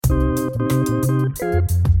Hello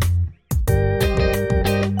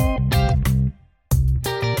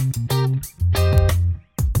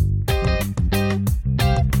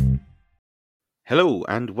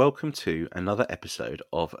and welcome to another episode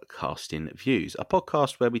of Casting Views, a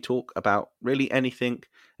podcast where we talk about really anything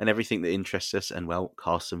and everything that interests us and, well,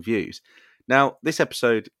 cast some views. Now, this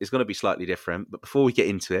episode is going to be slightly different, but before we get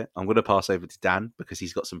into it, I'm going to pass over to Dan because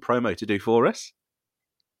he's got some promo to do for us.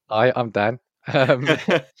 Hi, I'm Dan.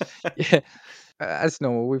 Yeah, as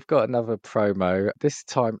normal, we've got another promo. This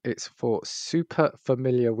time it's for Super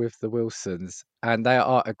Familiar with the Wilsons, and they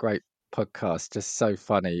are a great podcast. Just so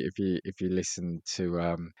funny if you listen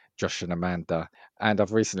to Josh and Amanda. And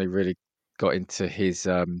I've recently really got into his.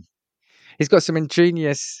 He's got some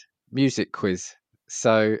ingenious music quiz.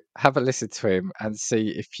 So have a listen to him and see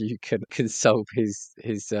if you can solve his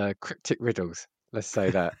cryptic riddles. Let's say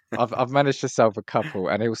that I've managed to solve a couple,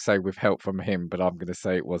 and he'll say with help from him, but I'm going to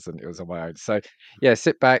say it wasn't. It was on my own. So yeah,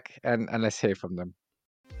 sit back and let's hear from them.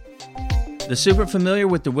 The Super Familiar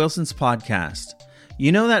with the Wilsons podcast.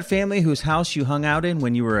 You know that family whose house you hung out in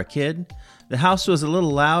when you were a kid? The house was a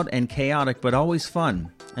little loud and chaotic, but always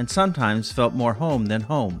fun, and sometimes felt more home than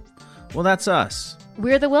home. Well, that's us.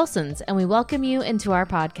 We're the Wilsons, and we welcome you into our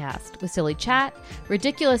podcast with silly chat,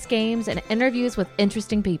 ridiculous games, and interviews with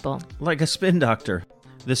interesting people. Like a spin doctor.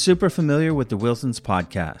 The Super Familiar with the Wilsons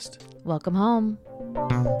podcast. Welcome home.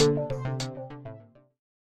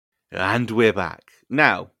 And we're back.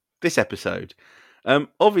 Now, this episode,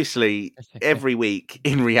 obviously, every week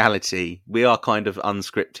in reality, we are kind of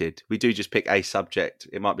unscripted. We do just pick a subject.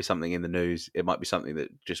 It might be something in the news. It might be something that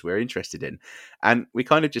just we're interested in. And we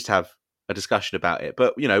kind of just have a discussion about it.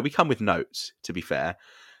 But, you know, we come with notes, to be fair.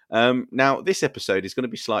 Now, this episode is going to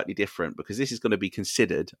be slightly different because this is going to be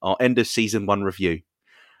considered our end of season 1 review.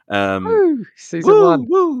 Woo, season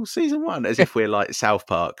 1. Season 1, as if we're like South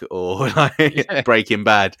Park or like Breaking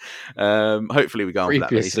Bad. Hopefully we go on for that.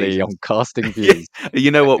 Previously on Casting Views.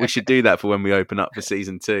 You know what? We should do that for when we open up for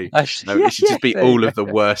season 2. It should just be all of the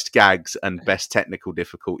worst gags and best technical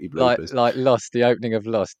difficulty bloopers. Like Lost, the opening of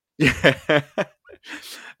Lost. Yeah.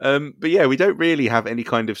 But yeah, we don't really have any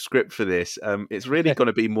kind of script for this. It's really going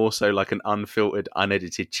to be more so like an unfiltered,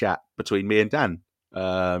 unedited chat between me and Dan,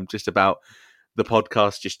 just about the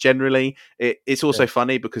podcast just generally. It's also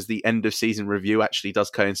funny because the end of season review actually does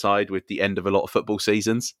coincide with the end of a lot of football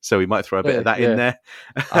seasons, so we might throw a bit of that in there.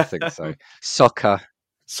 I think so. Soccer.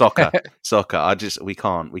 We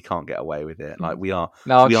can't get away with it. Like we are.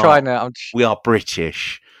 No, we are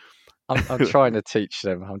British. I'm trying to teach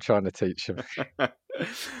them.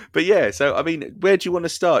 But yeah, so I mean, where do you want to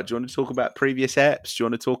start? Do you want to talk about previous eps? Do you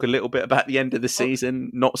want to talk a little bit about the end of the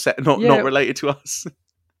season, not related to us?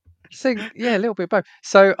 So yeah, a little bit both.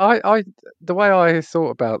 So I the way I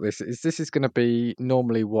thought about this is going to be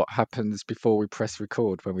normally what happens before we press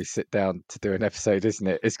record when we sit down to do an episode, isn't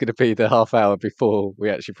it? It's going to be the half hour before we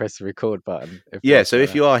actually press the record button. So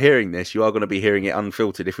if you are hearing this, you are going to be hearing it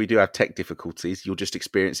unfiltered. If we do have tech difficulties, you'll just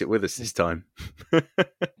experience it with us this time.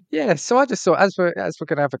 Yeah, so I just thought as we're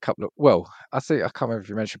going to have a couple of I can't remember if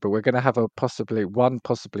you mentioned, but we're going to have a possibly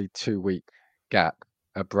 2 week gap,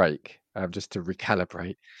 a break. Just to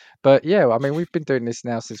recalibrate. But yeah, I mean, we've been doing this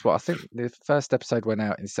now since I think the first episode went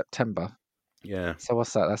out in September. Yeah. So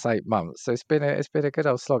what's that? That's 8 months. So it's been a good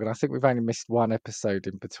old slog, and I think we've only missed one episode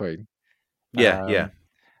in between. Yeah.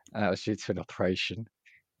 That was due to an operation.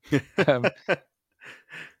 Could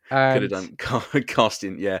have done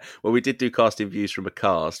casting. Yeah. Well, we did do casting views from a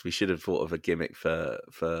cast. We should have thought of a gimmick for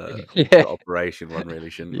the operation one, really,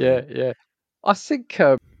 shouldn't we? Yeah. I think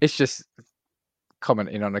it's just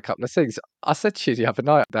commenting on a couple of things. I said to you the other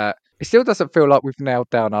night that it still doesn't feel like we've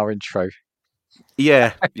nailed down our intro.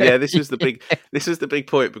 Yeah. This was the big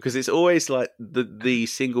point, because it's always like the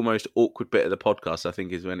single most awkward bit of the podcast, I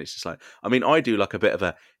think, is when it's just like, I mean, I do like a bit of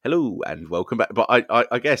a hello and welcome back, but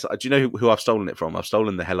I guess, do you know who I've stolen it from? I've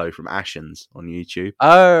stolen the hello from Ashens on YouTube.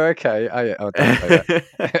 Oh, okay. I'll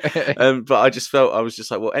that. But I just felt, I was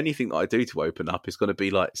just like, well, anything that I do to open up is going to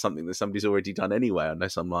be like something that somebody's already done anyway,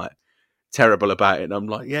 unless I'm like terrible about it and I'm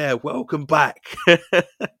like, yeah, welcome back.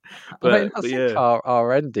 I think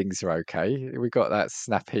our endings are okay. We got that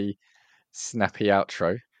snappy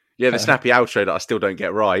outro. Yeah, the snappy outro that I still don't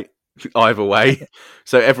get right either way.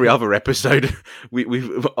 So every other episode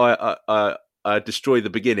I destroy the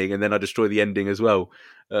beginning and then I destroy the ending as well.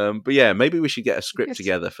 But yeah, maybe we should get a script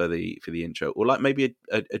together for the intro, or like maybe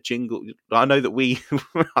a jingle. I know that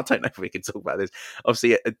I don't know if we can talk about this.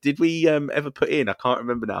 Obviously, did we ever put in? I can't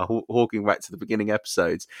remember now. Hawking back to the beginning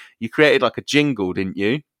episodes, you created like a jingle, didn't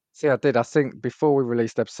you? See, I did. I think before we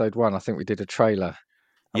released episode 1, I think we did a trailer.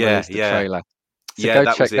 Yeah. Trailer. So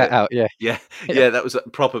go check that out. Yeah. Yeah, that was a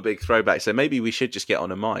proper big throwback. So maybe we should just get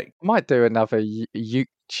on a mic. Might do another uke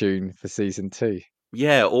tune for season 2.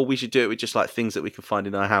 Yeah, or we should do it with just like things that we can find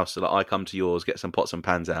in our house. So like I come to yours, get some pots and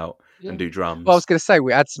pans out and do drums. Well, I was going to say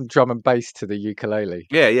we add some drum and bass to the ukulele.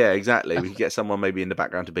 Yeah, exactly. We could get someone maybe in the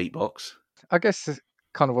background to beatbox. I guess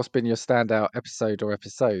kind of what's been your standout episode or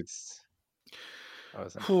episodes?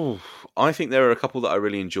 I think there are a couple that I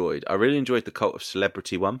really enjoyed. I really enjoyed the Cult of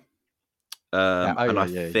Celebrity one.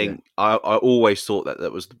 I always thought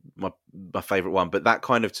that was my favorite one, but that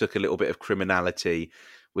kind of took a little bit of criminality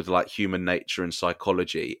with like human nature and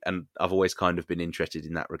psychology, and I've always kind of been interested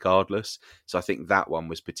in that regardless. So I think that one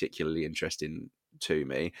was particularly interesting to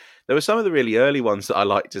me. There were some of the really early ones that I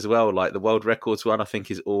liked as well, like the World Records one. I think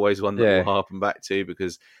is always one that we'll harpen back to,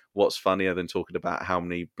 because what's funnier than talking about how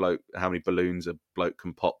many balloons a bloke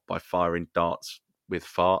can pop by firing darts with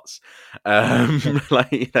farts?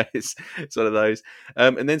 It's one of those.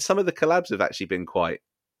 And then some of the collabs have actually been quite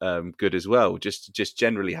good as well. Just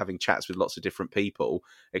generally having chats with lots of different people,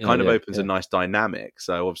 it kind of opens a nice dynamic.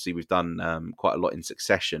 So obviously we've done quite a lot in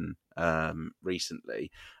succession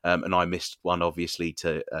recently, and I missed one obviously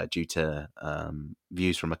due to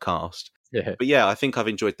views from a cast. But yeah, I think I've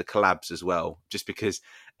enjoyed the collabs as well, just because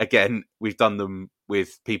again we've done them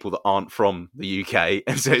with people that aren't from the UK,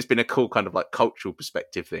 and so it's been a cool kind of like cultural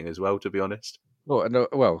perspective thing as well, to be honest.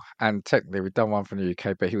 Well, and technically we've done one from the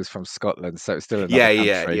UK, but he was from Scotland, so it's still another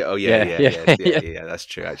country. Yeah. That's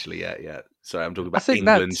true, actually. Yeah. Sorry, I'm talking about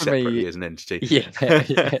England separately as an entity.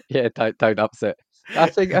 Yeah. Don't upset. I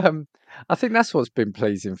think that's what's been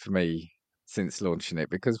pleasing for me since launching it,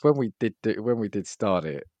 because when we did start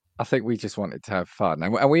it, I think we just wanted to have fun,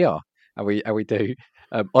 and we are, and we do.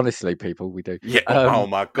 Honestly, people, we do. Yeah. Oh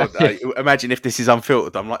my god! Imagine if this is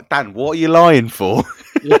unfiltered. I'm like, Dan, what are you lying for?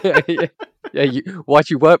 Why'd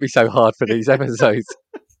you work me so hard for these episodes?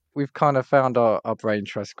 We've kind of found our brain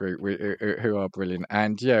trust group who are brilliant,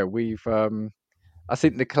 and we've. I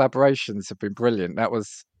think the collaborations have been brilliant. That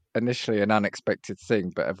was initially an unexpected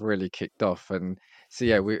thing, but have really kicked off. And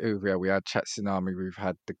so we had Chat Tsunami, we've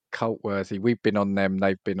had the Cult Worthy, we've been on them,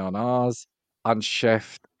 they've been on ours,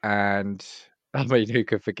 Unchefed, and I mean, who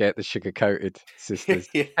could forget the Sugar Coated Sisters?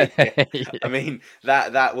 I mean,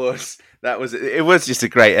 that was it was just a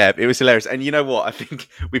great ep. It was hilarious, and you know what? I think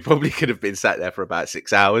we probably could have been sat there for about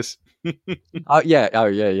 6 hours. Yeah.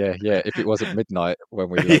 If it wasn't midnight when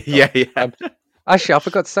we actually, I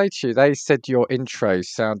forgot to say to you, they said your intro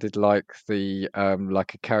sounded like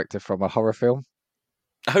like a character from a horror film.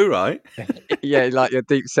 Oh right. Yeah, like your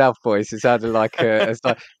Deep South voice. It sounded like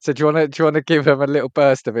so do you want to give them a little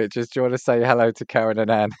burst of it? Just do you want to say hello to Karen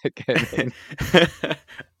and Anne again?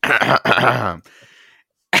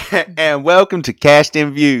 And welcome to Cast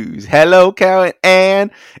in Views. Hello, Karen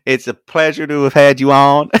and Anne. It's a pleasure to have had you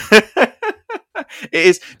on. It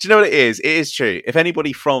is. Do you know what it is? It is true. If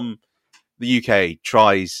anybody from the UK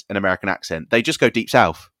tries an American accent, they just go Deep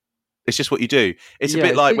South. It's just what you do. It's a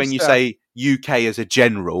bit like when you say UK as a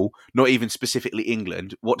general, not even specifically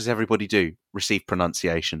England. What does everybody do? Receive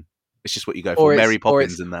pronunciation. It's just what you go for. Mary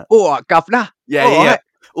Poppins and that. All right, governor. Yeah.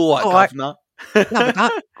 All right, governor.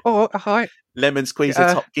 All right. Lemon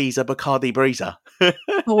squeezer, top geezer, Bacardi breezer.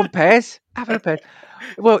 All pears. Having a pear.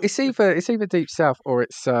 Well, it's either Deep South or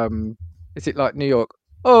it's is it like New York?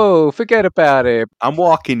 Oh, forget about it. I'm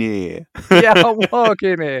walking here. Yeah, I'm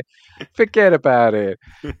walking here. Forget about it.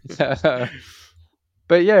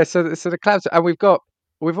 But yeah, so the collabs, and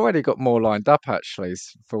we've already got more lined up actually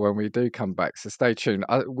for when we do come back. So stay tuned.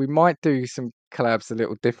 We might do some collabs a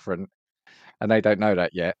little different, and they don't know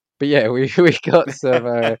that yet. But yeah, we got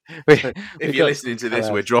some. If you're listening to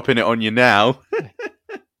this, we're dropping it on you now.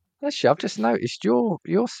 Actually, I've just noticed your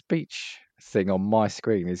speech thing on my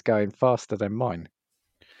screen is going faster than mine.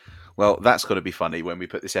 Well, that's got to be funny when we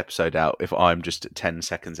put this episode out if I'm just 10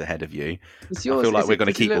 seconds ahead of you. I feel like we're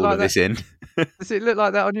going to keep all of this in. Does it look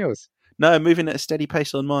like that on yours? No, moving at a steady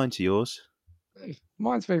pace on mine to yours.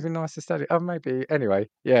 Mine's moving nice and steady. Oh, maybe. Anyway,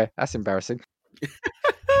 yeah, that's embarrassing.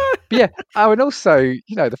 But yeah, and also,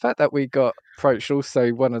 the fact that we got approached,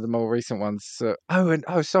 also one of the more recent ones.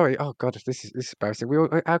 Sorry. Oh, God, this is embarrassing.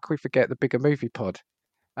 How can we forget the Bigger Movie Pod?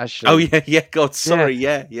 Actually. Oh yeah. God, sorry.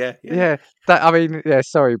 Yeah.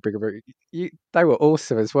 Sorry, Bigger. They were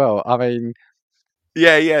awesome as well. I mean,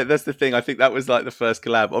 yeah. That's the thing. I think that was like the first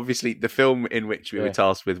collab. Obviously, the film in which we were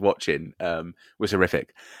tasked with watching was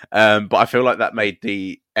horrific, but I feel like that made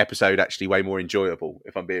the episode actually way more enjoyable.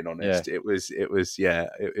 If I'm being honest, it was. I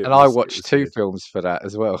watched two films for that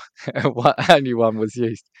as well. Only one was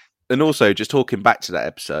used. And also, just talking back to that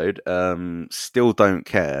episode, Still Don't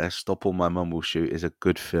Care, Stop All My Mumbleshoot is a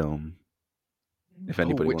good film. If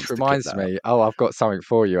anybody which wants to reminds click that me, I've got something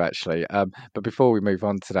for you actually. But before we move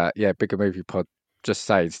on to that, yeah, Bigger Movie Pod. Just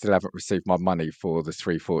saying, still haven't received my money for the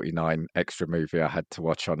 $3.49 extra movie I had to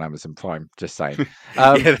watch on Amazon Prime. Just saying.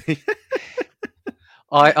 yeah.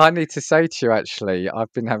 I need to say to you, actually,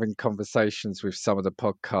 I've been having conversations with some of the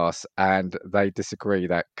podcasts, and they disagree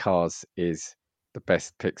that Cars is the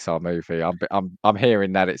best Pixar movie. I'm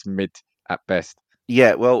hearing that it's mid at best.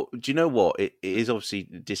 Yeah, well, do you know what? It is obviously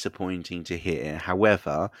disappointing to hear.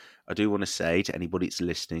 However, I do want to say to anybody that's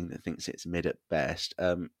listening that thinks it's mid at best,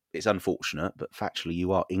 it's unfortunate, but factually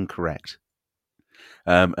you are incorrect.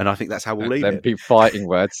 And I think that's how we'll leave Them it. be fighting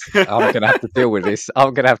words. I'm gonna have to deal with this.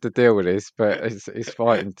 I'm gonna have to deal with this, but it's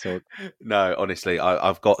fighting talk. No, honestly,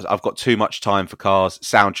 I've got too much time for Cars,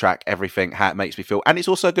 soundtrack, everything, how it makes me feel, and it's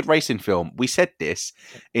also a good racing film. We said this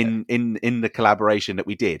in the collaboration that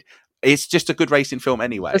we did. It's just a good racing film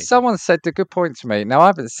anyway. But someone said a good point to me. Now I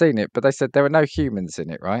haven't seen it, but they said there are no humans in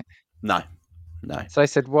it, right? No. So they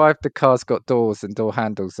said, why have the cars got doors and door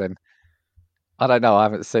handles then? I don't know. I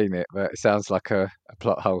haven't seen it, but it sounds like a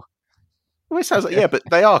plot hole. Well, it sounds like, yeah, but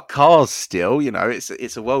they are cars still. You know,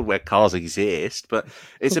 it's a world where cars exist, but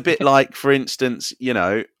it's a bit like, for instance, you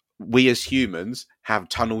know, we as humans have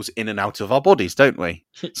tunnels in and out of our bodies, don't we?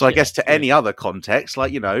 So I guess to any other context,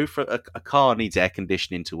 like, you know, for a car needs air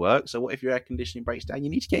conditioning to work. So what if your air conditioning breaks down? You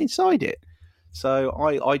need to get inside it. So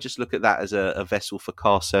I just look at that as a vessel for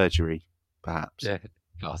car surgery, perhaps. Yeah,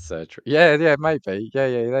 car surgery. Yeah, maybe. Yeah,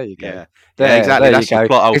 there you go. Yeah, exactly. That's your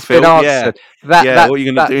plot, it's Phil. been answered. Yeah, what are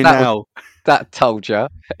you going to do now? That told you,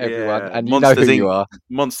 everyone, and you Monsters know who Inc. you are.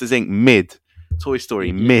 Monsters Inc. mid. Toy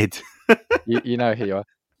Story mid. you know who you are.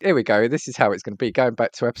 Here we go. This is how it's going to be. Going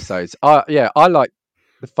back to episodes. I like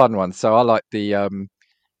the fun ones. So I like the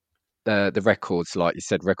records, like you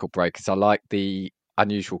said, record breakers. I like the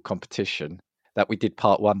unusual competition that we did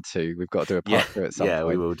part 1 to. We've got to do a part 2 at some point. Yeah,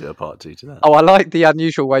 we will do a part 2 to that. Oh, I like the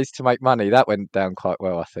unusual ways to make money. That went down quite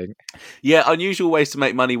well, I think. Yeah, unusual ways to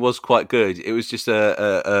make money was quite good. It was just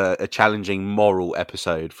a challenging moral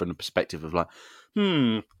episode from the perspective of like,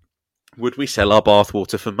 would we sell our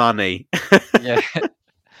bathwater for money? Yeah.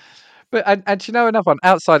 But and you know another one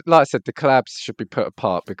outside, like I said, the collabs should be put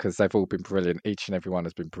apart because they've all been brilliant. Each and every one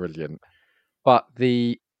has been brilliant. But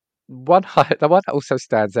the one that also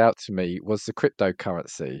stands out to me was the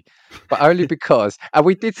cryptocurrency, but only because, and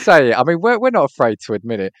we did say it. I mean, we're not afraid to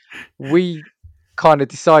admit it. We kind of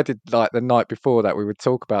decided like the night before that we would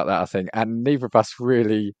talk about that, I think, and neither of us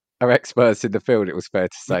really are experts in the field. It was fair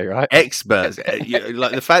to say, right? Experts,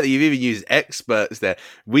 like the fact that you've even used experts there.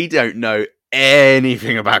 We don't know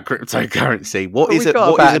anything about cryptocurrency. What is it?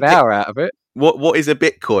 Got about an hour out of it. What is a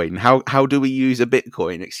Bitcoin? How do we use a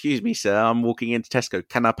Bitcoin? Excuse me, sir. I'm walking into Tesco.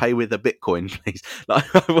 Can I pay with a Bitcoin, please?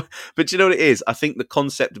 But you know what it is? I think the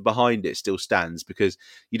concept behind it still stands because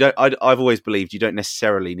you don't. I've always believed you don't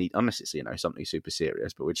necessarily need, unless it's something super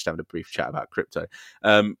serious. But we're just having a brief chat about crypto.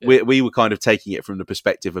 We were kind of taking it from the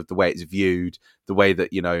perspective of the way it's viewed, the way that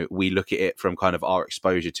we look at it from kind of our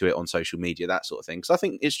exposure to it on social media, that sort of thing. Because I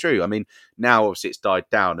think it's true. I mean, now obviously it's died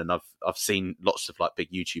down, and I've seen lots of like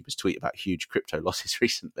big YouTubers tweet about huge crypto losses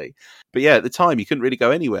recently. But yeah, at the time you couldn't really go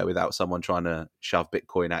anywhere without someone trying to shove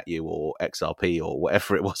Bitcoin at you or XRP or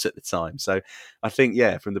whatever it was at the time. So I think,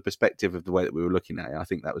 from the perspective of the way that we were looking at it, I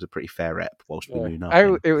think that was a pretty fair rep whilst we knew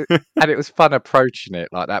nothing. And it was fun approaching it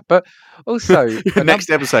like that. But also next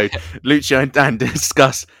episode, Lucio and Dan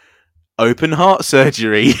discuss open heart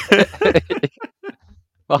surgery.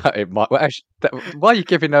 It might. Well, actually, why are you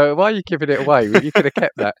giving it away? You could have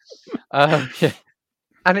kept that. Yeah.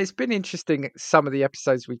 And it's been interesting, some of the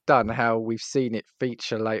episodes we've done, how we've seen it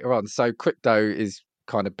feature later on. So crypto is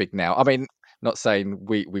kind of big now. I mean, not saying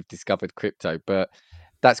we've discovered crypto, but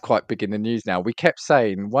that's quite big in the news now. We kept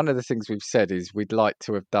saying, one of the things we've said is we'd like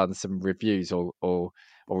to have done some reviews or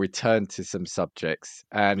return to some subjects.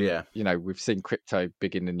 And, we've seen crypto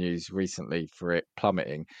big in the news recently for it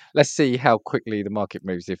plummeting. Let's see how quickly the market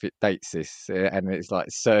moves if it dates this and it's like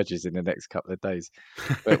surges in the next couple of days.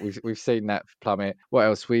 But we've seen that plummet. What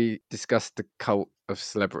else? We discussed the cult of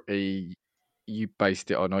celebrity. You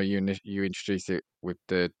based it on, or you introduced it with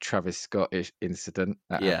the Travis Scott incident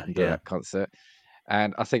at that concert.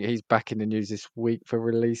 And I think he's back in the news this week for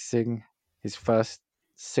releasing his first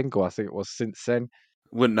single, I think it was, since then.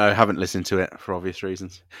 Wouldn't know, haven't listened to it for obvious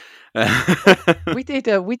reasons. We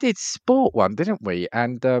did sport one, didn't we?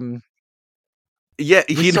 And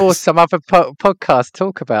we saw some other podcasts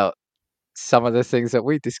talk about some of the things that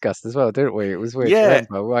we discussed as well, didn't we? It was weird. Yeah,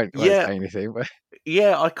 I won't say anything. But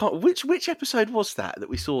I can't. Which episode was that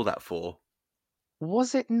we saw that for?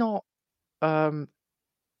 Was it not?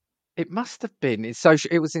 It must have been in social.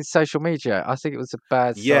 It was in social media. I think it was a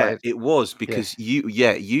bad Yeah, side. it was because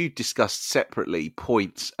you discussed separately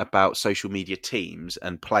points about social media teams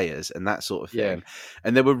and players and that sort of Yeah. thing,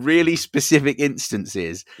 and there were really specific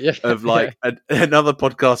instances Yeah. of like another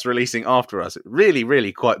podcast releasing after us, really,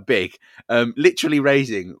 really quite big, literally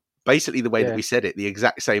raising basically the way that we said it, the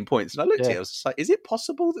exact same points. And I looked at it, I was just like, is it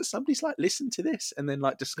possible that somebody's like listened to this and then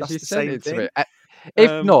like discussed the same thing?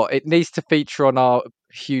 If not, it needs to feature on our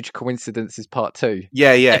huge coincidences part 2.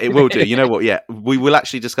 Yeah, it will do. You know what? Yeah, we will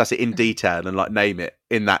actually discuss it in detail and like name it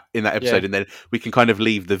in that episode, and then we can kind of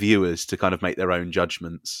leave the viewers to kind of make their own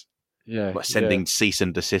judgments. Yeah, like sending cease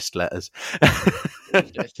and desist letters.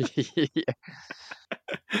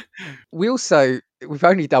 We've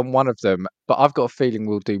only done one of them, but I've got a feeling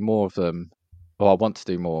we'll do more of them. Or I want to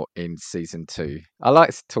do more in season 2. I like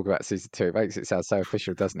to talk about season 2. It makes it sound so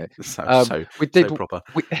official, doesn't it? So proper.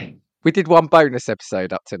 We did one bonus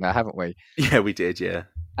episode up to now, haven't we? Yeah, we did. Yeah.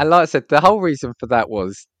 And like I said, the whole reason for that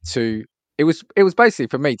was it was basically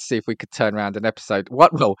for me to see if we could turn around an episode.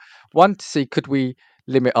 One to see could we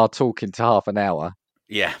limit our talking to half an hour.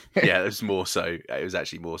 Yeah, it was more so. It was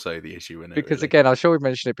actually more so the issue, wasn't it? Because really? Again, I'm sure we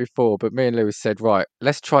mentioned it before, but me and Lewis said, right,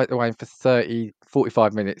 let's try to aim for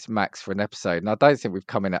 45 minutes max for an episode. And I don't think we've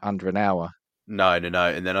come in at under an hour. No.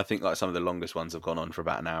 And then I think like some of the longest ones have gone on for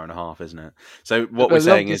about an hour and a half, isn't it? So what we're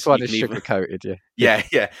saying is, one is sugar coated, yeah.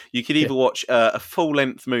 You could either watch a full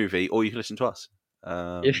length movie or you can listen to us.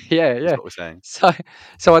 Yeah. That's what we're saying. So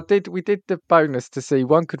we did the bonus to see,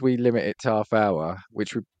 one, could we limit it to half hour,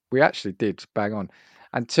 which we actually did bang on.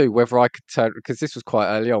 And 2, whether I could turn, because this was quite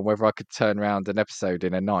early on, whether I could turn around an episode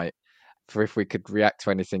in a night for if we could react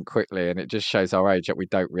to anything quickly. And it just shows our age that we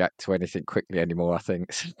don't react to anything quickly anymore, I think.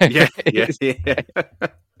 Yeah. Do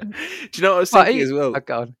you know what I was thinking as well?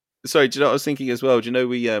 Go on. Sorry, do you know what I was thinking as well? Do you know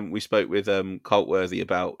we spoke with Cultworthy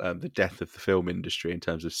about the death of the film industry in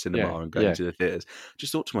terms of cinema and going to the theatres?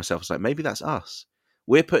 Just thought to myself, I was like, maybe that's us.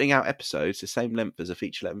 We're putting out episodes the same length as a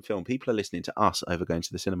feature-length film. People are listening to us over going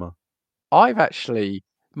to the cinema.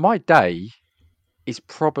 My day is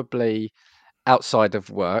probably outside of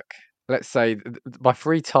work. Let's say my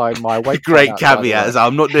free time, my awake time. Great caveat is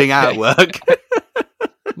I'm not doing out of work.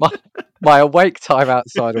 my awake time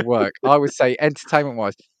outside of work, I would say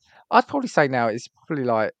entertainment-wise, I'd probably say now it's probably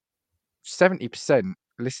like 70%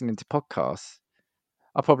 listening to podcasts.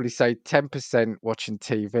 I'd probably say 10% watching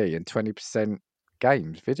TV and 20%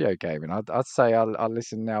 games, video gaming. I'd say I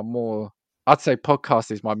listen now more. I'd say podcast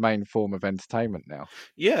is my main form of entertainment now.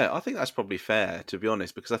 Yeah, I think that's probably fair, to be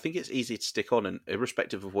honest, because I think it's easy to stick on, and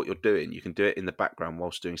irrespective of what you're doing, you can do it in the background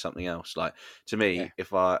whilst doing something else. Like, to me,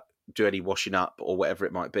 if I do any washing up or whatever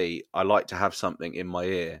it might be, I like to have something in my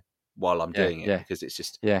ear while I'm doing it, because it's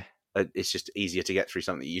just it's just easier to get through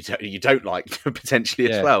something you don't like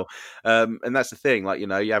potentially as well. And that's the thing, like, you're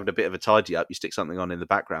having a bit of a tidy up, you stick something on in the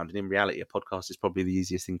background, and in reality, a podcast is probably the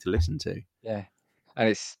easiest thing to listen to. Yeah. And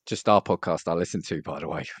it's just our podcast I listen to, by the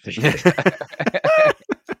way.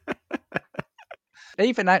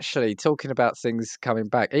 Even actually talking about things coming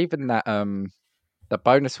back, even that the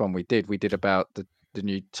bonus one we did about the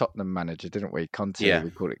new Tottenham manager, didn't we? Conte. Yeah,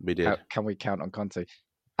 we called it. We did. Can we count on Conte?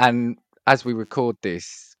 And as we record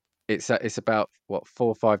this, it's about 4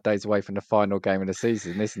 or 5 days away from the final game of the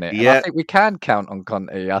season, isn't it? Yeah. And I think we can count on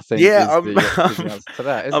Conte. I think. Yeah, the answer to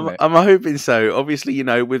that, isn't it? I'm hoping so. Obviously,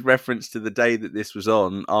 with reference to the day that this was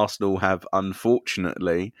on, Arsenal have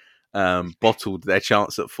unfortunately bottled their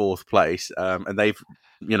chance at 4th place, and they've,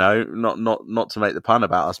 not to make the pun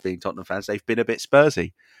about us being Tottenham fans, they've been a bit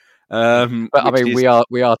Spursy. But I mean, we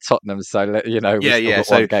are Tottenham, so we've still got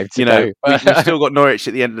one game to go. We've still got Norwich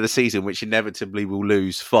at the end of the season, which inevitably will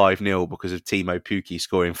lose 5-0 because of Timo Pukki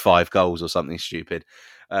scoring 5 goals or something stupid.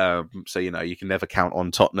 So you can never count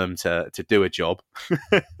on Tottenham to do a job.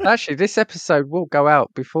 Actually, this episode will go out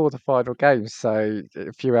before the final game, so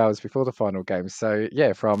a few hours before the final game. So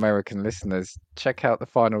yeah, for our American listeners, check out the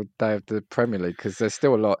final day of the Premier League, because there's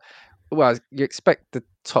still a lot. Well, you expect the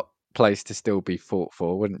top place to still be fought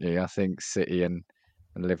for, wouldn't you? I think City and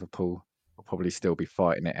Liverpool will probably still be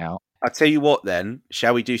fighting it out. I'll tell you what then,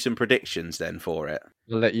 shall we do some predictions then for it?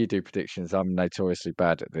 I'll let you do predictions. I'm notoriously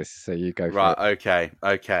bad at this, so you go for it. Right,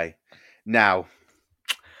 okay. Now,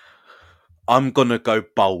 I'm going to go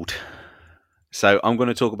bold. So I'm going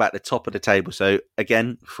to talk about the top of the table. So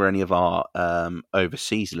again, for any of our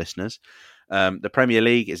overseas listeners, the Premier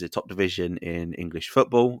League is a top division in English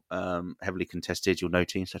football, heavily contested. You'll know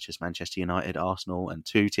teams such as Manchester United, Arsenal, and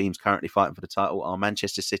 2 teams currently fighting for the title are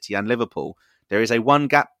Manchester City and Liverpool. There is a 1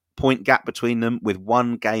 point gap between them with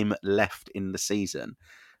 1 game left in the season.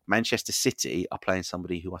 Manchester City are playing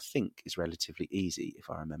somebody who I think is relatively easy,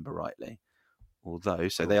 if I remember rightly. Although,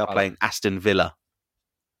 so they are playing Aston Villa.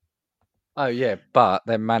 Oh, yeah, but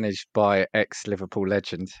they're managed by ex-Liverpool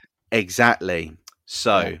legend. Exactly.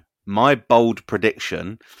 So, my bold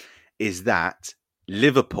prediction is that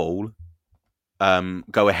Liverpool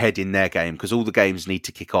go ahead in their game, because all the games need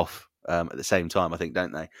to kick off at the same time, I think,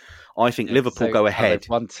 don't they? I think Liverpool go ahead. They've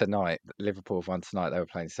won tonight. Liverpool have won tonight. They were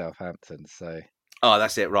playing Southampton, so... Oh,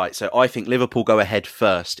 that's it, right. So I think Liverpool go ahead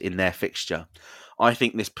first in their fixture. I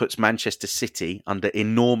think this puts Manchester City under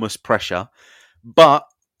enormous pressure, but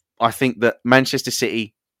I think that Manchester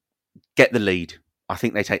City get the lead. I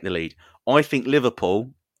think they take the lead. I think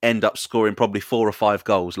Liverpool end up scoring probably 4 or 5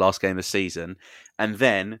 goals last game of the season, and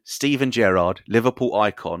then Steven Gerrard, Liverpool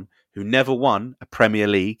icon, who never won a Premier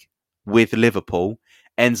League with Liverpool,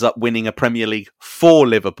 ends up winning a Premier League for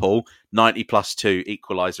Liverpool, 90+2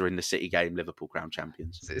 equaliser in the City game, Liverpool crown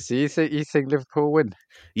champions. So you think Liverpool win?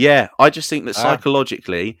 Yeah, I just think that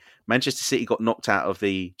psychologically, Manchester City got knocked out of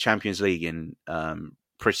the Champions League in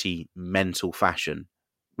pretty mental fashion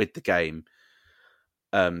with the game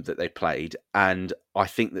that they played. And I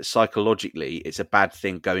think that psychologically, it's a bad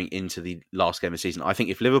thing going into the last game of the season. I think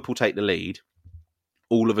if Liverpool take the lead,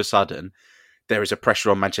 all of a sudden, there is a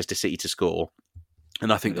pressure on Manchester City to score.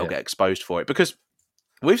 And I think they'll get exposed for it, because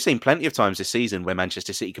we've seen plenty of times this season where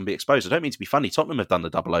Manchester City can be exposed. I don't mean to be funny. Tottenham have done the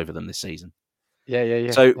double over them this season. Yeah.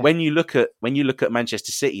 So when you look at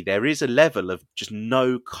Manchester City, there is a level of just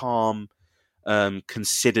no calm,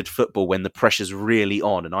 considered football when the pressure's really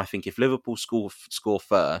on. And I think if Liverpool score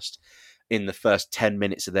first in the first 10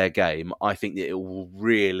 minutes of their game, I think that it will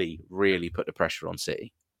really, really put the pressure on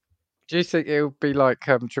City. Do you think it'll be like,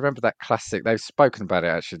 do you remember that classic? They've spoken about it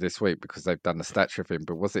actually this week because they've done the statue of him,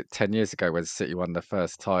 but was it 10 years ago when City won the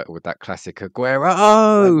first title with that classic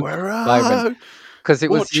Aguero? Because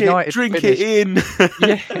it was United. Drink finished. It in.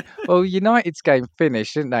 Yeah. Well, United's game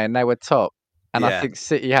finished, didn't they? And they were top. And I think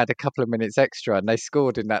City had a couple of minutes extra and they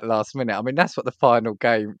scored in that last minute. I mean, that's what the final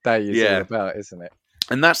game day is all about, isn't it?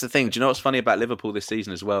 And that's the thing. Do you know what's funny about Liverpool this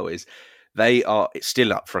season as well is they are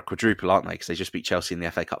still up for a quadruple, aren't they? Because they just beat Chelsea in the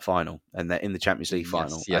FA Cup final and they're in the Champions League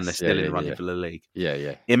final and they're still in the running for the league.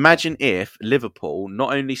 Yeah. Imagine if Liverpool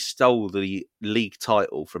not only stole the league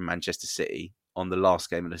title from Manchester City on the last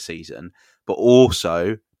game of the season, but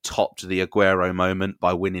also topped the Aguero moment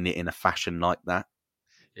by winning it in a fashion like that.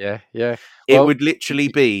 Yeah. It would literally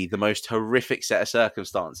be the most horrific set of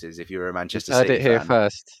circumstances if you were a Manchester City fan. Heard it here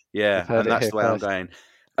first. Yeah, and that's the way I'm going.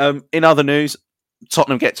 In other news,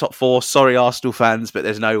 Tottenham get top 4. Sorry, Arsenal fans, but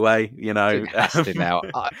there's no way, you know. It has to now.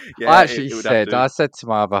 I actually I said to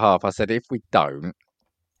my other half, I said, if we don't,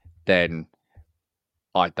 then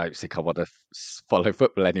I don't think I want to follow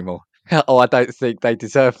football anymore. Or I don't think they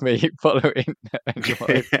deserve me following anymore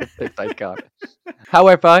if they can't.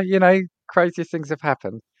 However, you know, crazy things have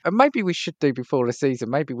happened. And maybe we should do before the season.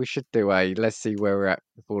 Maybe we should do let's see where we're at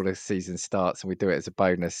before the season starts, and we do it as a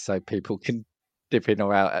bonus so people can dip in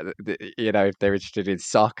or out, you know, if they're interested in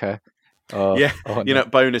soccer.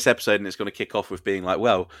 Bonus episode, and it's going to kick off with being like,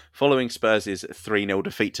 well, following Spurs' 3-0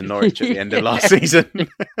 defeat to Norwich at the end of last season.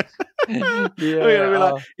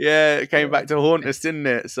 It came back to haunt us, didn't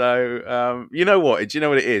it? So, you know what? Do you know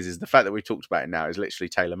what it is? Is the fact that we've talked about it now is literally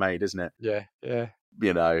tailor-made, isn't it? Yeah.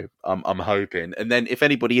 You know, I'm hoping. And then if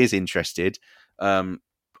anybody is interested, I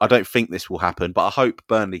don't think this will happen, but I hope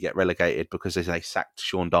Burnley get relegated because they sacked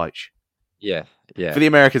Sean Dyche. Yeah. For the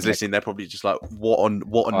Americans listening, they're probably just like,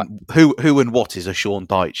 who and what is a Sean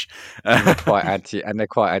Dyche? And they're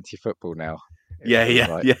quite anti-football now.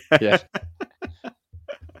 Yeah.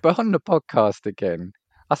 But on the podcast again,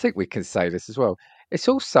 I think we can say this as well. It's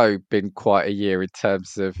also been quite a year in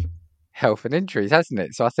terms of health and injuries, hasn't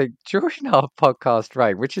it? So I think during our podcast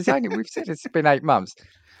reign, which is only, we've said it's been 8 months,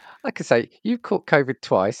 I could say you've caught COVID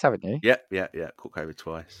twice, haven't you? Yeah. Caught COVID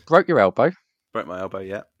twice. Broke your elbow. Broke my elbow.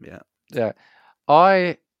 Yeah.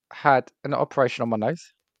 I had an operation on my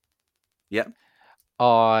nose. Yeah.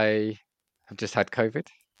 I have just had COVID.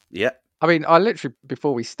 Yeah. I mean, I literally,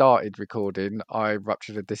 before we started recording, I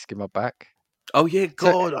ruptured a disc in my back. Oh yeah,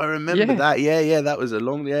 God, I remember that. Yeah, that was a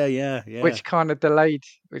long, yeah. Which kind of delayed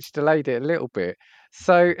it a little bit.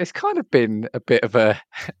 So it's kind of been a bit of a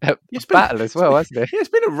battle as well, hasn't it? Yeah, it's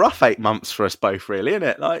been a rough 8 months for us both, really, isn't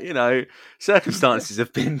it? Like, you know, circumstances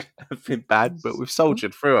have been bad, but we've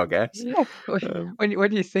soldiered through, I guess. Yeah.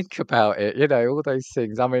 When you think about it, you know, all those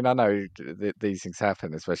things. I mean, I know these things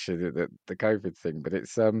happen, especially the COVID thing, but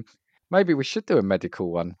it's maybe we should do a medical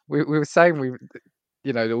one. We were saying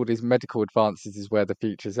you know, all these medical advances is where the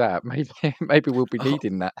future's at. Maybe we'll be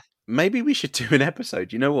needing that. maybe we should do an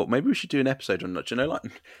episode. You know what? Maybe we should do an episode on, like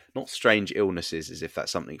not strange illnesses, as if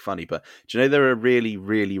that's something funny, but do you know there are really,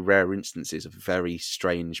 really rare instances of very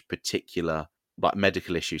strange, particular like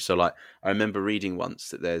medical issues. So like I remember reading once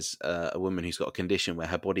that there's a woman who's got a condition where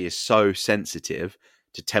her body is so sensitive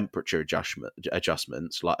to temperature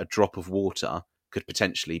adjustments, like a drop of water could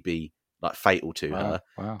potentially be like fatal to her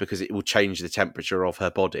because it will change the temperature of her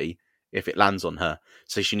body if it lands on her.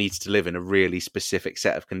 So she needs to live in a really specific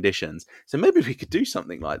set of conditions. So maybe we could do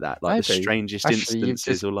something like that, like the strangest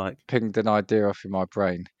instances, or like pinged an idea off in my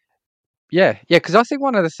brain. Yeah, because I think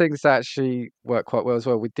one of the things that actually worked quite well as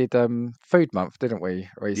well, we did Food Month, didn't we,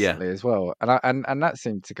 recently as well? And that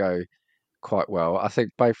seemed to go quite well. I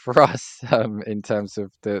think both for us in terms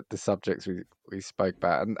of the subjects we spoke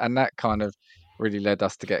about, and that kind of really led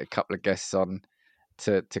us to get a couple of guests on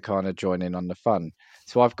to kind of join in on the fun.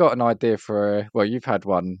 So I've got an idea for, well, you've had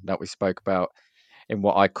one that we spoke about in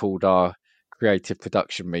what I called our creative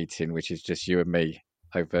production meeting, which is just you and me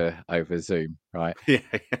over Zoom, right? Yeah.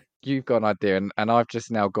 You've got an idea, and I've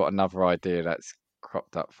just now got another idea that's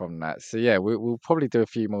cropped up from that. So yeah, we'll probably do a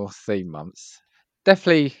few more theme months.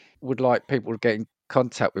 Definitely would like people to get in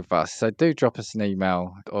contact with us. So do drop us an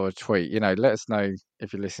email or a tweet. Let us know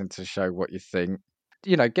if you listen to the show what you think.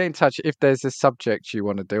 Get in touch if there's a subject you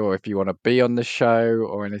want to do, or if you want to be on the show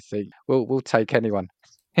or anything. We'll take anyone.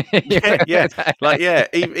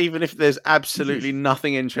 Even if there's absolutely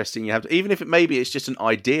nothing interesting you have to, even if maybe it's just an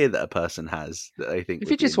idea that a person has that they think, if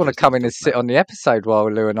you just want to come in and sit on the episode while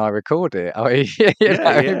Lou and I record it, either way,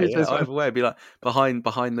 it'd be like behind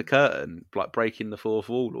the curtain, like breaking the fourth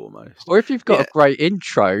wall almost. Or if you've got a great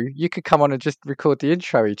intro, you could come on and just record the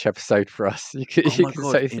intro each episode for us.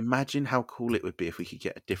 Imagine how cool it would be if we could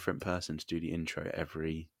get a different person to do the intro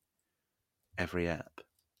every app.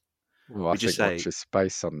 Well, watch your space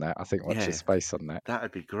on that. That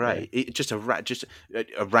would be great. Yeah. Just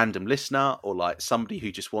a random listener, or like somebody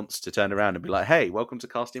who just wants to turn around and be like, "Hey, welcome to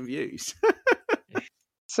Casting Views."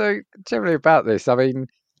 So generally about this, I mean,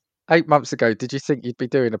 8 months ago, did you think you'd be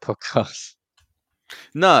doing a podcast?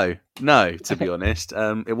 No, to be honest.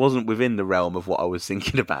 It wasn't within the realm of what I was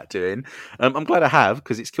thinking about doing. I'm glad I have,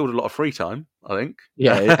 because it's killed a lot of free time, I think.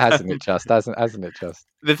 Yeah, it hasn't it just?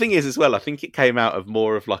 The thing is as well, I think it came out of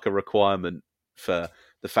more of like a requirement for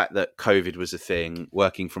the fact that COVID was a thing,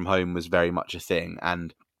 working from home was very much a thing,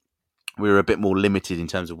 and we were a bit more limited in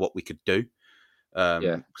terms of what we could do.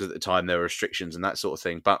 Because at the time there were restrictions and that sort of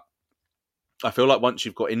thing. But I feel like once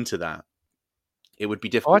you've got into that, it would be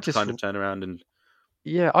difficult to kind of turn around and...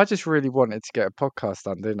 Yeah, I just really wanted to get a podcast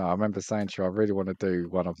done, didn't I? I remember saying to you, I really want to do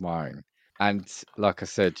one of my own. And like I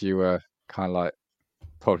said, you were kind of like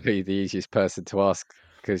probably the easiest person to ask.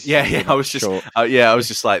 Because I was just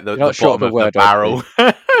like the bottom of the barrel.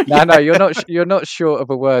 No, you're not short of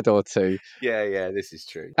a word or two. Yeah, this is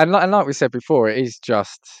true. And like we said before, it is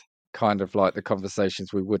just kind of like the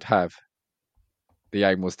conversations we would have. The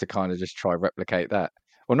aim was to kind of just try replicate that.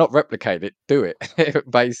 Well, not replicate it, do it,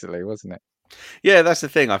 basically, wasn't it? Yeah, that's the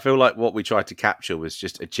thing. I feel like what we tried to capture was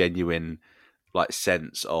just a genuine like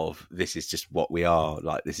sense of this is just what we are.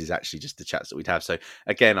 Like this is actually just the chats that we'd have. So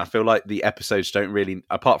again, I feel like the episodes don't really,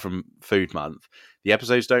 apart from Food Month, the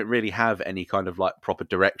episodes don't really have any kind of like proper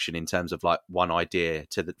direction in terms of like one idea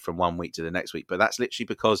from 1 week to the next week. But that's literally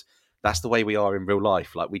because that's the way we are in real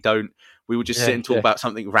life. Like we would just sit and talk about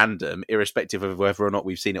something random, irrespective of whether or not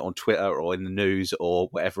we've seen it on Twitter or in the news or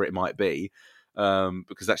whatever it might be.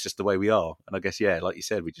 Because that's just the way we are. And I guess, like you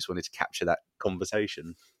said, we just wanted to capture that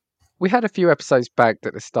conversation. We had a few episodes bagged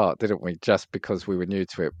at the start, didn't we? Just because we were new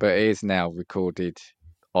to it, but it is now recorded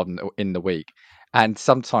in the week. And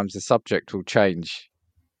sometimes the subject will change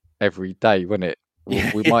every day, won't it?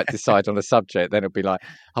 We might decide on a subject, then it'll be like,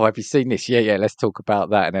 oh, have you seen this? Yeah, let's talk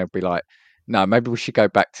about that. And it'll be like, no, maybe we should go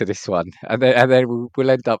back to this one. And then we'll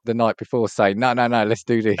end up the night before saying, no, let's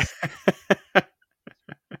do this.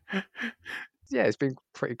 Yeah, it's been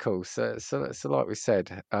pretty cool. So like we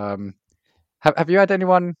said, have you had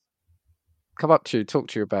anyone come up to you, talk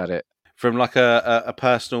to you about it? From like a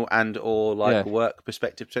personal and or like work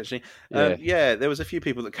perspective, potentially? There was a few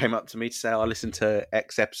people that came up to me to say, I listened to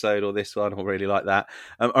X episode or this one or really like that.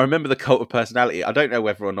 I remember the Cult of Personality. I don't know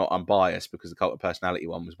whether or not I'm biased because the Cult of Personality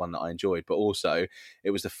one was one that I enjoyed, but also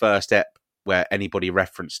it was the first ep where anybody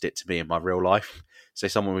referenced it to me in my real life. So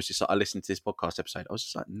someone was just like, I listened to this podcast episode. I was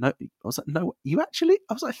just like, no, you actually?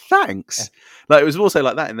 I was like, thanks. Like, it was also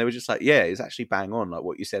like that. And they were just like, yeah, it's actually bang on. Like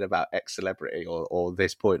what you said about X celebrity or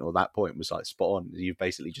this point or that point was like spot on. You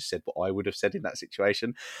basically just said what I would have said in that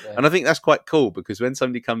situation. Yeah. And I think that's quite cool because when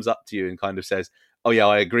somebody comes up to you and kind of says, oh yeah,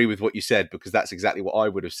 I agree with what you said because that's exactly what I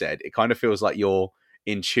would have said. It kind of feels like you're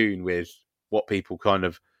in tune with what people kind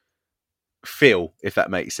of feel, if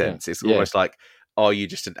that makes sense. It's almost like, are you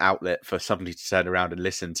just an outlet for somebody to turn around and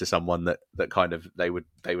listen to someone that kind of they would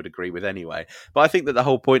agree with anyway? But I think that the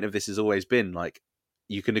whole point of this has always been like,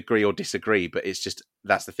 you can agree or disagree, but it's just,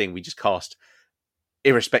 that's the thing, we just cast,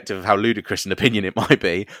 irrespective of how ludicrous an opinion it might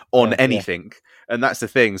be, on anything. And that's the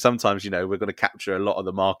thing. Sometimes, we're going to capture a lot of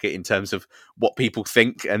the market in terms of what people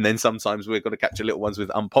think, and then sometimes we're going to capture little ones with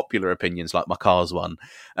unpopular opinions, like my car's one.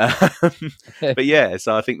 But yeah,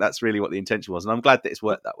 so I think that's really what the intention was, and I'm glad that it's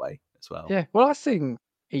worked that way as well. Yeah, well, I think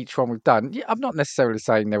each one we've done, I'm not necessarily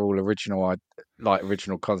saying they're all original, like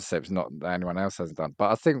original concepts, not that anyone else hasn't done,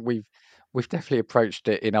 but I think we've definitely approached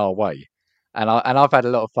it in our way, and I've had a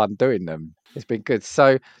lot of fun doing them. It's been good.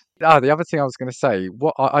 So, the other thing I was going to say,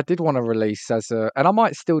 what I did want to release and I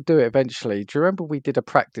might still do it eventually. Do you remember we did a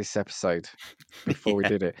practice episode before we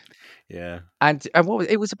did it? Yeah. And what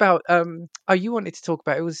it was about? You wanted to talk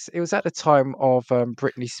about it was at the time of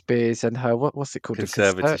Britney Spears and her what's it called?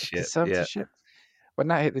 Conservatorship. When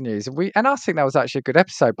that hit the news, and I think that was actually a good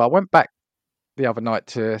episode. But I went back the other night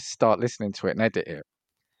to start listening to it and edit it.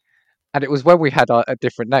 And it was when we had a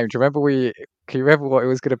different name. Do you remember can you remember what it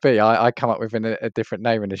was going to be? I come up with a different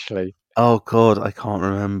name initially. Oh God, I can't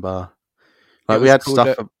remember. Like we had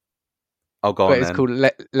stuff. Oh God, it's called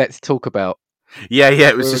Let's Talk About. Yeah,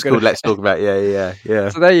 it was just called Let's Talk About. Yeah.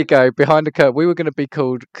 So there you go. Behind the curtain, we were going to be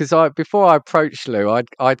called, because before I approached Lou,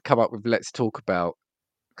 I'd come up with Let's Talk About,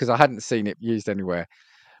 because I hadn't seen it used anywhere.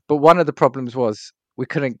 But one of the problems was we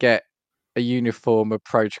couldn't get a uniform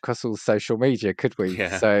approach across all social media, could we?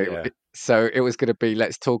 So it was going to be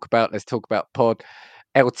Let's Talk About Pod,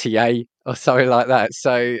 LTA or something like that.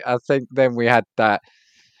 So I think then we had that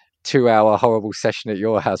 2-hour horrible session at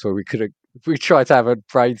your house where we tried to have a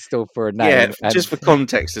brainstorm for a name. Yeah, just for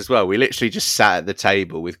context as well, we literally just sat at the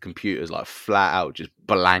table with computers like flat out, just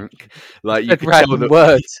blank. Like you could tell that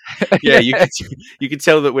words. Yeah, you could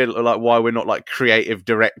tell that we're like, why we're not like creative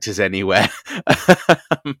directors anywhere.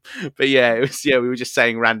 But yeah, we were just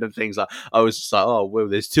saying random things. Like I was just like, oh well,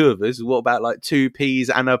 there's two of us. What about like 2 peas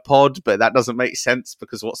and a pod? But that doesn't make sense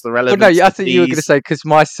because what's the relevance? Well, no, I think you were going to say, because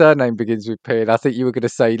my surname begins with P, and I think you were going to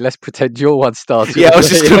say, let's pretend your one starts with I was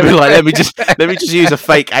just going to be like, let me just use a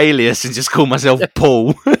fake alias and just call myself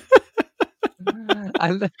Paul.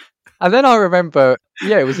 And then I remember,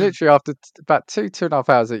 it was literally after about 2.5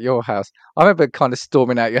 hours at your house. I remember kind of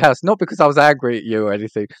storming out your house, not because I was angry at you or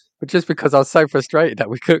anything, but just because I was so frustrated that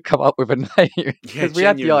we couldn't come up with a name, because we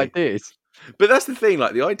had the ideas. But that's the thing,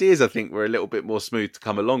 like the ideas I think were a little bit more smooth to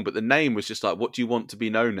come along, but the name was just like, what do you want to be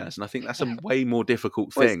known as? And I think that's a way more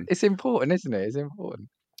difficult thing. It's important, isn't it? It's important.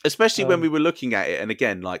 Especially when we were looking at it, and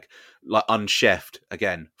again, like Unchefed,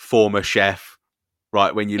 again, former chef,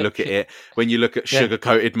 right? When you look at it, when you look at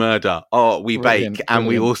Sugar-Coated Murder, we bake, and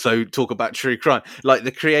we also talk about true crime. Like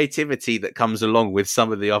the creativity that comes along with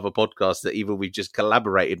some of the other podcasts that even we've just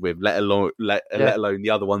collaborated with, let alone the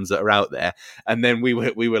other ones that are out there. And then we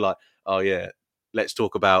were like, oh yeah, let's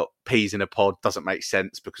talk about peas in a pod. Doesn't make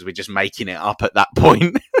sense because we're just making it up at that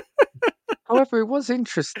point. However, it was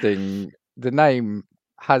interesting. The name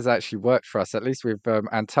has actually worked for us, at least with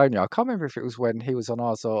Antonio. I can't remember if it was when he was on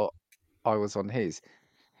ours or I was on his.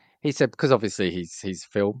 He said, because obviously he's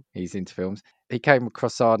into films. He came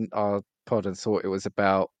across our pod and thought it was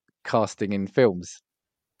about casting in films.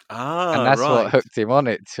 And that's what hooked him on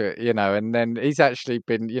it and then he's actually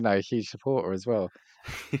been, a huge supporter as well.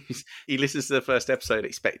 He listens to the first episode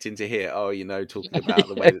expecting to hear, talking about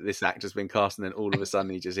the way that this actor's been cast, and then all of a sudden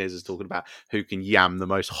he just hears us talking about who can yam the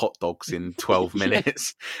most hot dogs in 12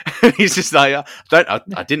 minutes. He's just like,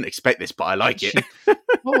 I didn't expect this, but I like it.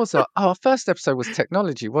 What was that? Our first episode was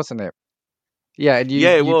technology, wasn't it? Yeah, and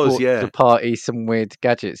you brought to the party some weird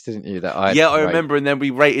gadgets, didn't you? That I remember, and then we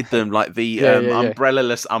rated them like the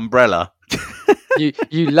umbrella-less umbrella.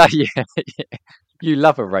 You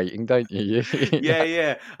love a rating, don't you?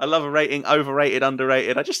 Yeah. I love a rating, overrated,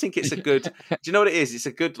 underrated. I just think it's a good. Do you know what it is? It's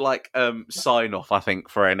a good sign off, I think,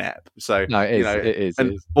 for an app. So no, it is.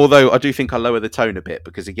 Although I do think I lower the tone a bit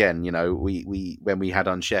because again, we when we had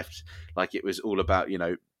Unchefed, like it was all about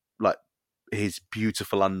like his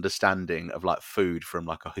beautiful understanding of like food from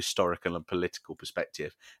like a historical and political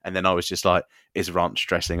perspective, and then I was just like, is ranch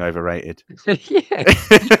dressing overrated?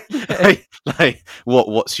 like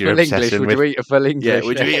what's your obsession with? Would you eat a full English? Yeah,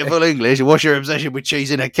 would you eat a full English? What's your obsession with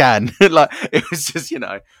cheese in a can? Like it was just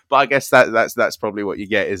but I guess that's probably what you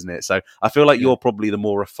get, isn't it? So I feel like you're probably the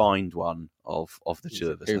more refined one of the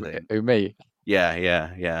two of us. I think. Who, me?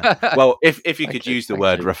 Yeah. Well, if you could use the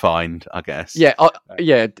word refined, I guess. Yeah,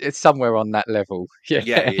 it's somewhere on that level.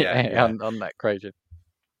 Yeah. On that equation.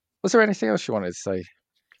 Was there anything else you wanted to say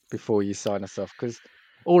before you sign us off? Because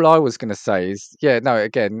all I was going to say is,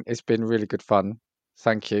 again, it's been really good fun.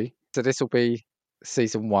 Thank you. So this will be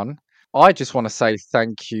season 1. I just want to say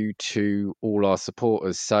thank you to all our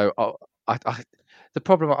supporters. So the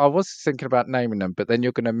problem, I was thinking about naming them, but then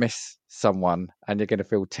you're going to miss someone and you're going to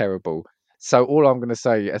feel terrible. So all I'm going to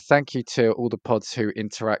say is thank you to all the pods who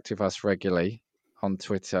interact with us regularly on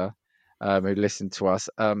Twitter, who listen to us.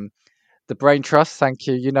 The Brain Trust, thank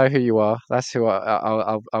you. You know who you are. That's who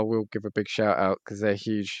I will give a big shout out because they're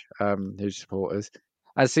huge supporters.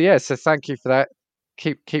 And so thank you for that.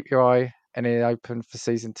 Keep your eye and ear open for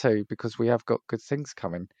season 2 because we have got good things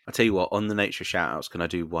coming. I'll tell you what, on the nature of shout outs, can I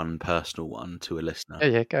do one personal one to a listener?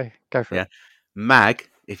 Yeah, go for it. Mag,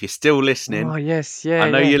 if you're still listening. Oh, yes, yeah. I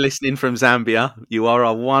know you're listening from Zambia. You are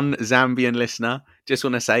our one Zambian listener. Just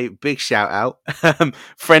want to say big shout out.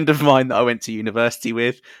 Friend of mine that I went to university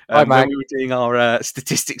with. Hi, when we were doing our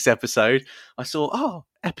statistics episode, I saw,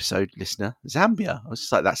 episode listener, Zambia. I was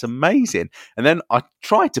just like, that's amazing. And then I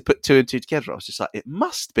tried to put 2 and 2 together. I was just like, it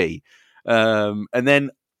must be. And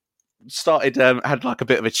then started had like a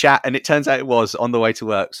bit of a chat, and it turns out it was on the way to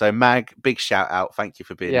work. So Mag, big shout out, thank you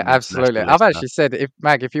for being absolutely. I've actually said,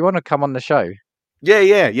 if you want to come on the show,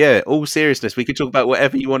 all seriousness, we could talk about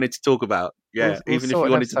whatever you wanted to talk about. We'll even if you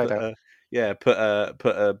wanted to put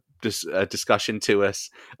a discussion to us,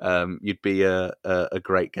 you'd be a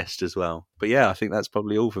great guest as well. But I think that's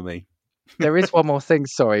probably all for me. There is one more thing,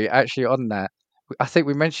 sorry, actually on that. I think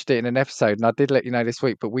we mentioned it in an episode, and I did let you know this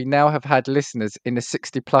week, but we now have had listeners in the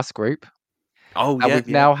 60+ group. And we've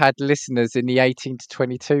now had listeners in the 18 to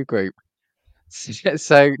 22 group.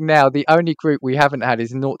 So now the only group we haven't had is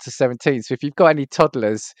 0 to 17. So if you've got any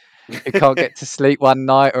toddlers who can't get to sleep one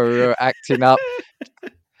night or are acting up,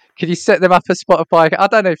 can you set them up a Spotify? I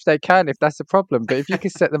don't know if they can, if that's a problem, but if you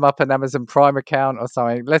can set them up an Amazon Prime account or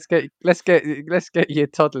something, let's get your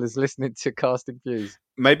toddlers listening to Casting Views.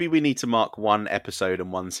 Maybe we need to mark one episode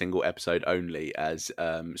and one single episode only as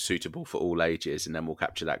suitable for all ages, and then we'll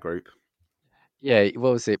capture that group. Yeah,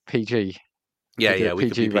 what was it? PG. Yeah, we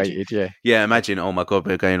PG could be rated. Yeah, imagine. Oh my god,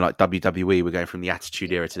 we're going like WWE. We're going from the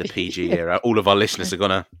Attitude Era to the PG era. All of our listeners are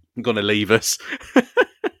gonna leave us.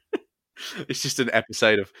 It's just an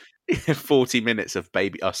episode of 40 minutes of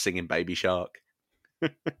us singing Baby Shark.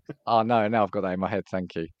 Oh no, now I've got that in my head.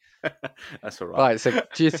 Thank you. That's all right. Right, so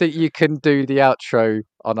do you think you can do the outro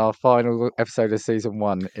on our final episode of season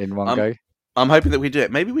 1 in one go? I'm hoping that we do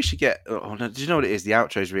it. Maybe we should get... Oh, no, do you know what it is? The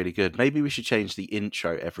outro is really good. Maybe we should change the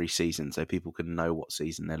intro every season so people can know what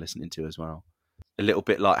season they're listening to as well. A little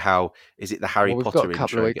bit like how... Is it the Harry Potter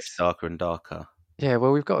intro? It gets darker and darker. Yeah,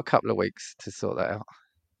 well, we've got a couple of weeks to sort that out.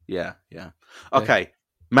 Yeah. Okay.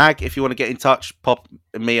 Mag, if you want to get in touch, pop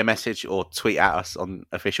me a message or tweet at us on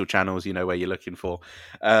official channels, you know where you're looking for.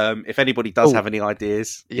 If anybody does have any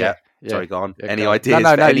ideas, sorry, go on. Any ideas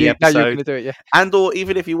for any episode? You're gonna do it, And or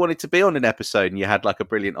even if you wanted to be on an episode and you had like a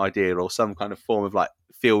brilliant idea or some kind of form of like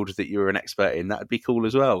field that you were an expert in, that would be cool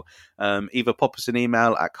as well. Either pop us an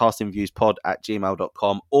email at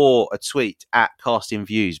castingviewspod@gmail.com or a tweet at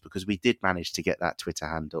castingviews, because we did manage to get that Twitter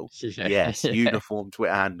handle. Yes, uniform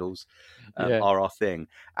Twitter handles are our thing.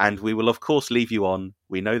 And we will, of course, leave you on.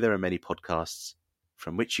 We know there are many podcasts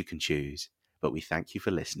from which you can choose, but we thank you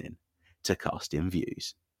for listening to Casting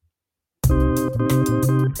Views.